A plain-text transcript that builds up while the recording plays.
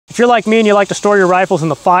you're like me and you like to store your rifles in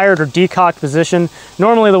the fired or decocked position,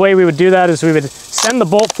 normally the way we would do that is we would send the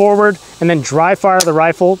bolt forward and then dry fire the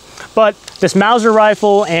rifle. But this Mauser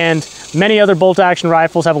rifle and many other bolt action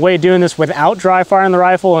rifles have a way of doing this without dry firing the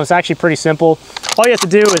rifle, and it's actually pretty simple. All you have to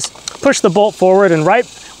do is push the bolt forward, and right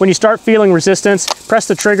when you start feeling resistance, press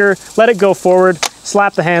the trigger, let it go forward,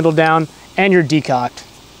 slap the handle down, and you're decocked.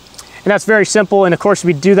 And that's very simple, and of course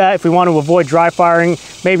we do that if we want to avoid dry firing.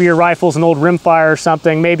 Maybe your rifle's an old rimfire or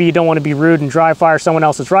something. Maybe you don't want to be rude and dry fire someone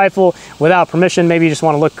else's rifle without permission. Maybe you just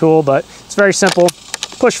want to look cool, but it's very simple.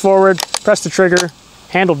 Push forward, press the trigger,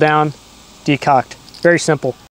 handle down, decocked. Very simple.